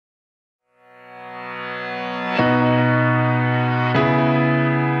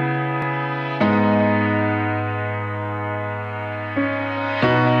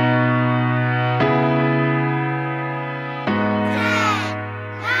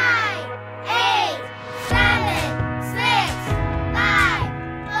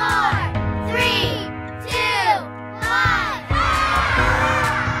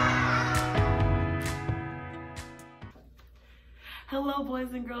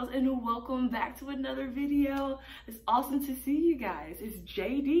girls, and welcome back to another video. It's awesome to see you guys. It's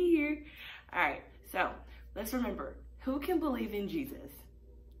JD here. All right, so let's remember, who can believe in Jesus?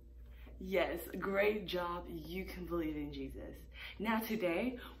 Yes, great job. You can believe in Jesus. Now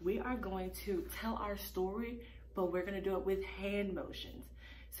today we are going to tell our story, but we're going to do it with hand motions.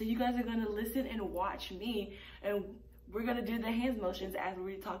 So you guys are going to listen and watch me, and we're going to do the hand motions as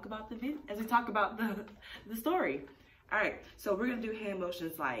we talk about the story. All right, so we're gonna do hand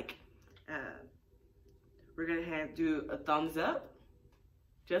motions like, we're gonna do a thumbs up,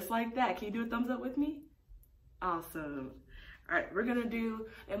 just like that. Can you do a thumbs up with me? Awesome. All right, we're gonna do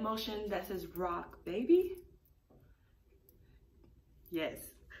a motion that says rock, baby. Yes.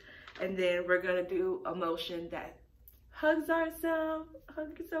 And then we're gonna do a motion that hugs ourselves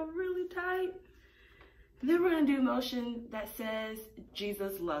really tight. And then we're gonna do a motion that says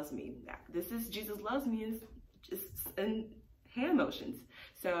Jesus loves me. Now, this is Jesus loves me is just in hand motions.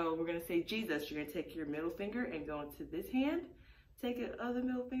 So we're gonna say Jesus, you're gonna take your middle finger and go into this hand, take your other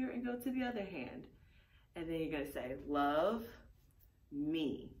middle finger and go to the other hand. And then you're gonna say, love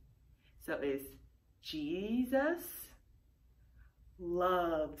me. So it's Jesus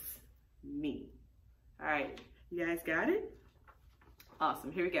loves me. All right, you guys got it?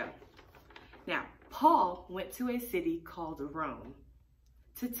 Awesome, here we go. Now, Paul went to a city called Rome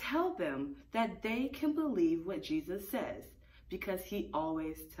to tell them that they can believe what Jesus says because he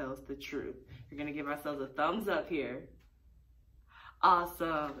always tells the truth. We're gonna give ourselves a thumbs up here.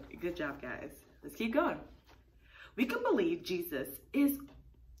 Awesome, good job guys. Let's keep going. We can believe Jesus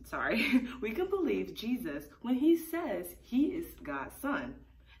when he says he is God's son.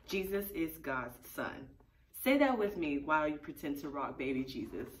 Jesus is God's son. Say that with me while you pretend to rock baby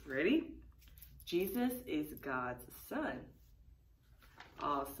Jesus. Ready? Jesus is God's son.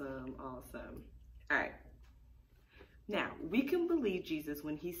 Awesome, awesome. All right. Now, we can believe Jesus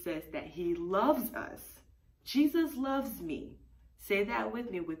when he says that he loves us. Jesus loves me. Say that with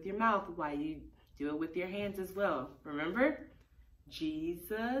me with your mouth while you do it with your hands as well. Remember?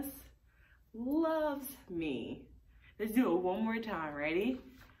 Jesus loves me. Let's do it one more time. Ready?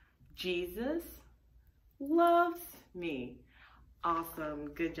 Jesus loves me. Awesome.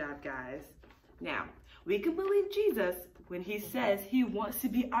 Good job, guys. Now, we can believe Jesus when he says he wants to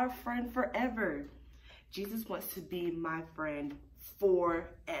be our friend forever. Jesus wants to be my friend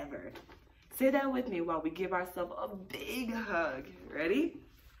forever. Say that with me while we give ourselves a big hug. Ready?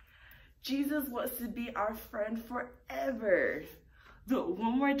 Jesus wants to be our friend forever. Do it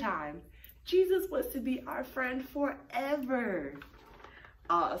one more time. Jesus wants to be our friend forever.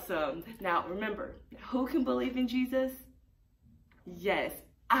 Awesome. Now remember, who can believe in Jesus? Yes,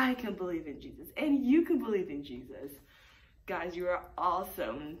 I can believe in Jesus, and you can believe in Jesus. Guys, you are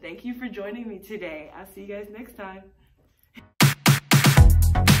awesome. Thank you for joining me today. I'll see you guys next time.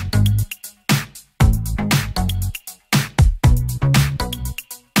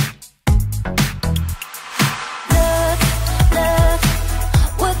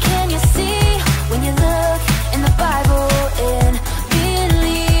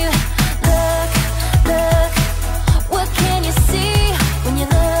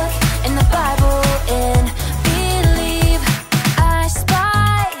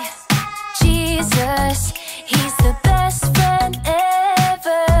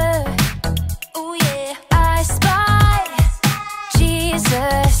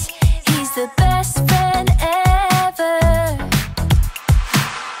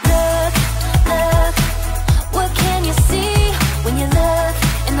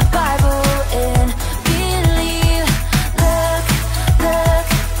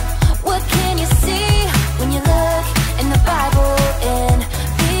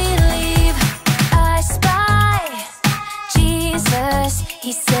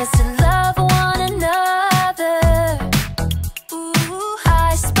 He says to love one another. Ooh,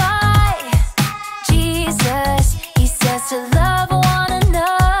 I spy Jesus. He says to love one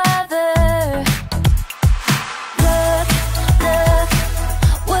another. Look, look,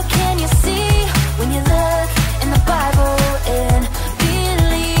 what can you see when you look in the Bible and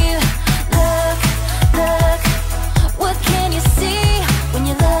believe? Look, look, what can you see when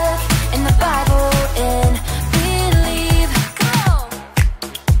you look in the Bible and believe? Come on.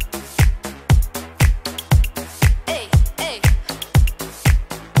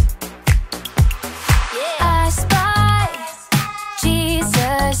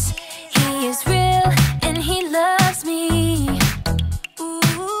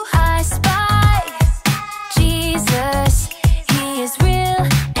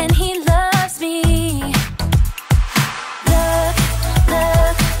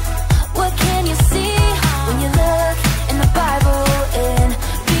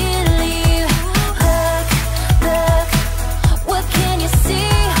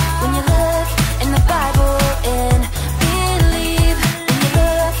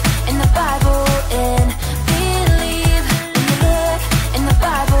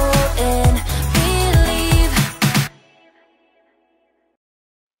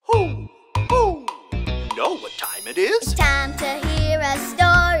 know what time it is. It's time to hear a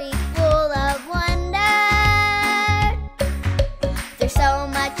story full of wonder. There's so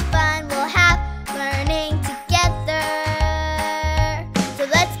much fun we'll have learning together. So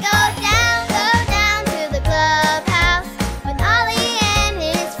let's go down to the clubhouse with Ollie and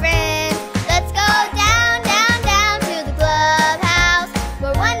his friends. Let's go down to the clubhouse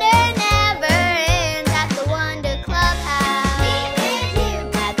where wonder never ends at the Wonder Clubhouse. Meet with you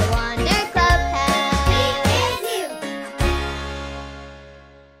at the Wonder Clubhouse. Meet with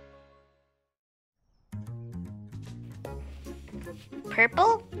you.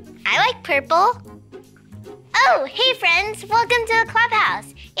 Purple? I like purple. Oh, hey friends, welcome to the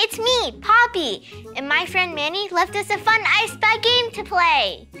clubhouse. It's me, Poppy, and my friend Manny left us a fun I Spy game to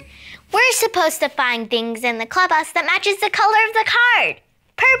play. We're supposed to find things in the clubhouse that matches the color of the card,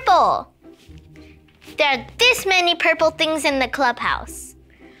 purple. There are this many purple things in the clubhouse.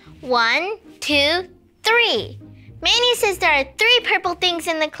 1, 2, 3. Manny says there are 3 purple things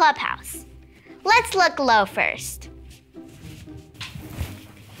in the clubhouse. Let's look low first.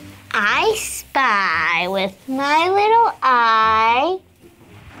 I spy with my little eye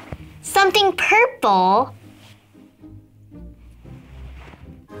something purple.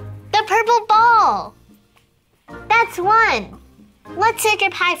 The purple ball. That's 1. Let's search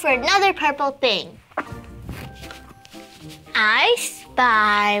up high for another purple thing. I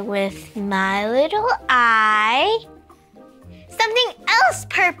spy with my little eye something else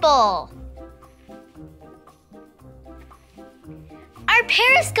purple. Our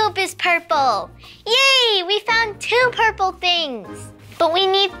periscope is purple. Yay, we found 2 purple things. But we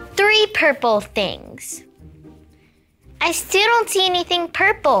need 3 purple things. I still don't see anything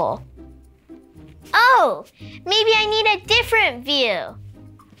purple. Oh, maybe I need a different view.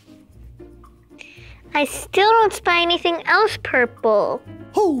 I still don't spy anything else purple.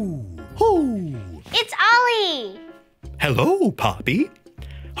 Ho, ho. It's Ollie. Hello, Poppy.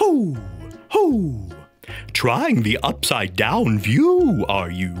 Ho, ho. Trying the upside-down view, are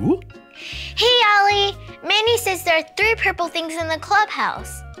you? Hey, Ollie. Manny says there are 3 purple things in the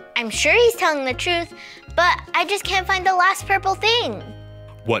clubhouse. I'm sure he's telling the truth, but I just can't find the last purple thing.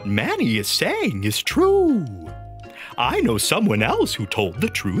 What Manny is saying is true. I know someone else who told the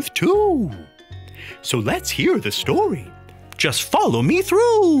truth, too. So let's hear the story. Just follow me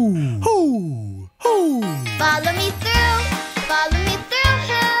through. Ho, ho. Follow me through, follow me through.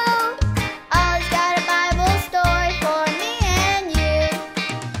 Ollie's got a Bible story for me and you.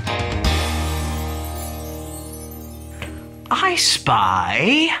 I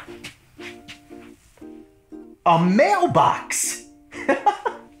spy a mailbox.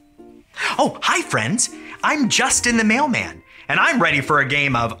 Oh, hi friends. I'm Justin the mailman, and I'm ready for a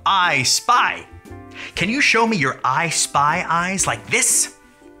game of I Spy. Can you show me your I Spy eyes like this?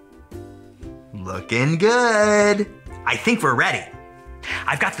 Looking good. I think we're ready.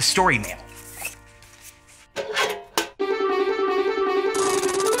 I've got the story mail.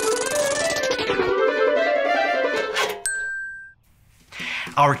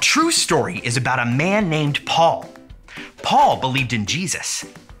 Our true story is about a man named Paul. Paul believed in Jesus.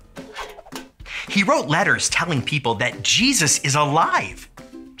 He wrote letters telling people that Jesus is alive.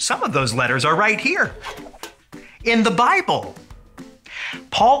 Some of those letters are right here in the Bible.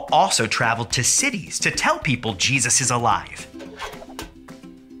 Paul also traveled to cities to tell people Jesus is alive.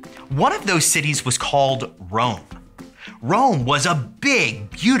 One of those cities was called Rome. Rome was a big,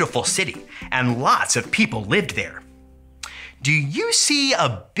 beautiful city, and lots of people lived there. Do you see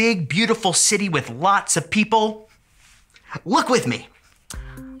a big, beautiful city with lots of people? Look with me.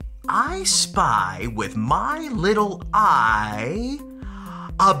 I spy with my little eye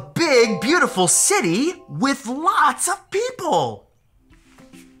a big, beautiful city with lots of people.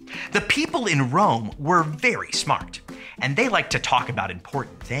 The people in Rome were very smart, and they liked to talk about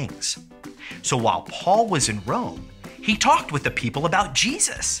important things. So while Paul was in Rome, he talked with the people about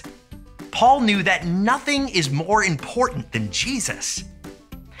Jesus. Paul knew that nothing is more important than Jesus.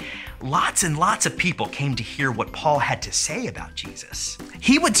 Lots and lots of people came to hear what Paul had to say about Jesus.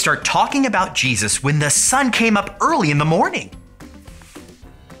 He would start talking about Jesus when the sun came up early in the morning.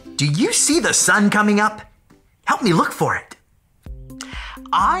 Do you see the sun coming up? Help me look for it.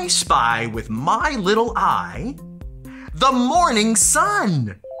 I spy with my little eye the morning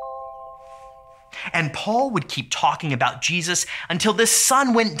sun. And Paul would keep talking about Jesus until the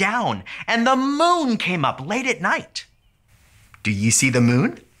sun went down and the moon came up late at night. Do you see the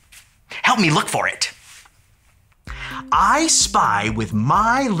moon? Help me look for it. I spy with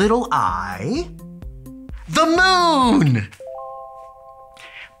my little eye the moon.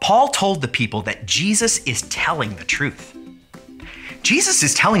 Paul told the people that Jesus is telling the truth. Jesus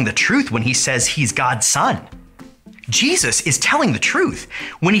is telling the truth when he says he's God's son. Jesus is telling the truth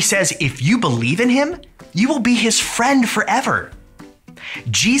when he says if you believe in him, you will be his friend forever.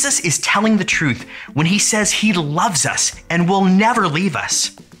 Jesus is telling the truth when he says he loves us and will never leave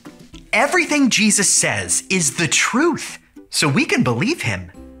us. Everything Jesus says is the truth, so we can believe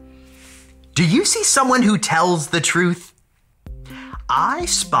him. Do you see someone who tells the truth? I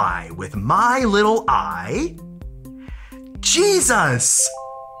spy with my little eye Jesus.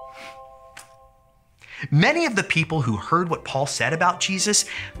 Many of the people who heard what Paul said about Jesus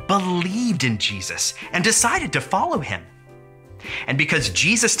believed in Jesus and decided to follow him. And because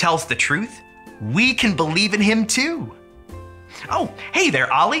Jesus tells the truth, we can believe in him too. Oh, hey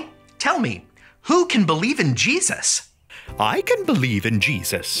there, Ollie. Tell me, who can believe in Jesus? I can believe in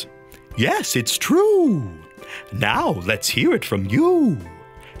Jesus. Yes, it's true. Now let's hear it from you.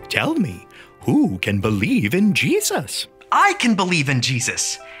 Tell me, who can believe in Jesus? I can believe in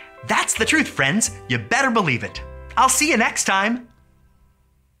Jesus. That's the truth, friends. You better believe it. I'll see you next time.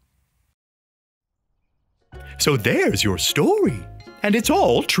 So there's your story, and it's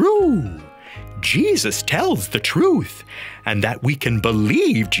all true. Jesus tells the truth, and that we can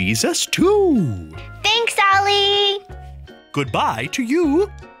believe Jesus too. Thanks, Ollie. Goodbye to you.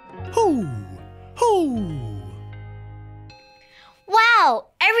 Hoo, hoo. Wow,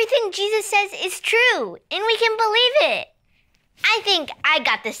 everything Jesus says is true, and we can believe it. I think I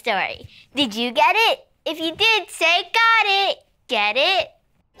got the story. Did you get it? If you did, say got it. Get it?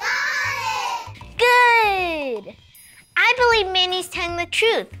 Got it! Good! I believe Manny's telling the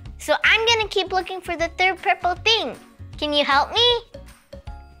truth, so I'm gonna keep looking for the third purple thing. Can you help me?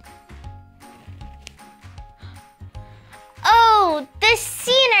 Oh, the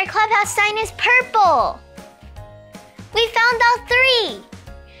C in our clubhouse sign is purple. We found all three.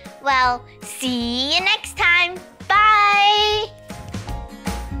 Well, see you next time. Bye.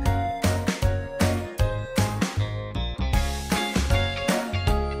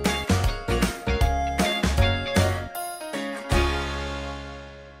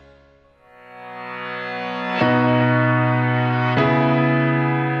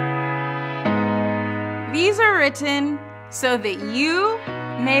 These are written so that you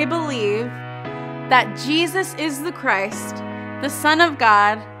may believe that Jesus is the Christ, the Son of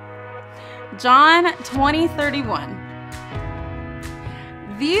God. John 20:31.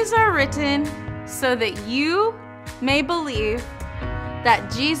 These are written so that you may believe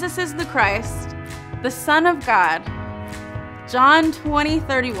that Jesus is the Christ, the Son of God. John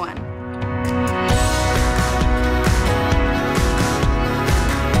 20:31.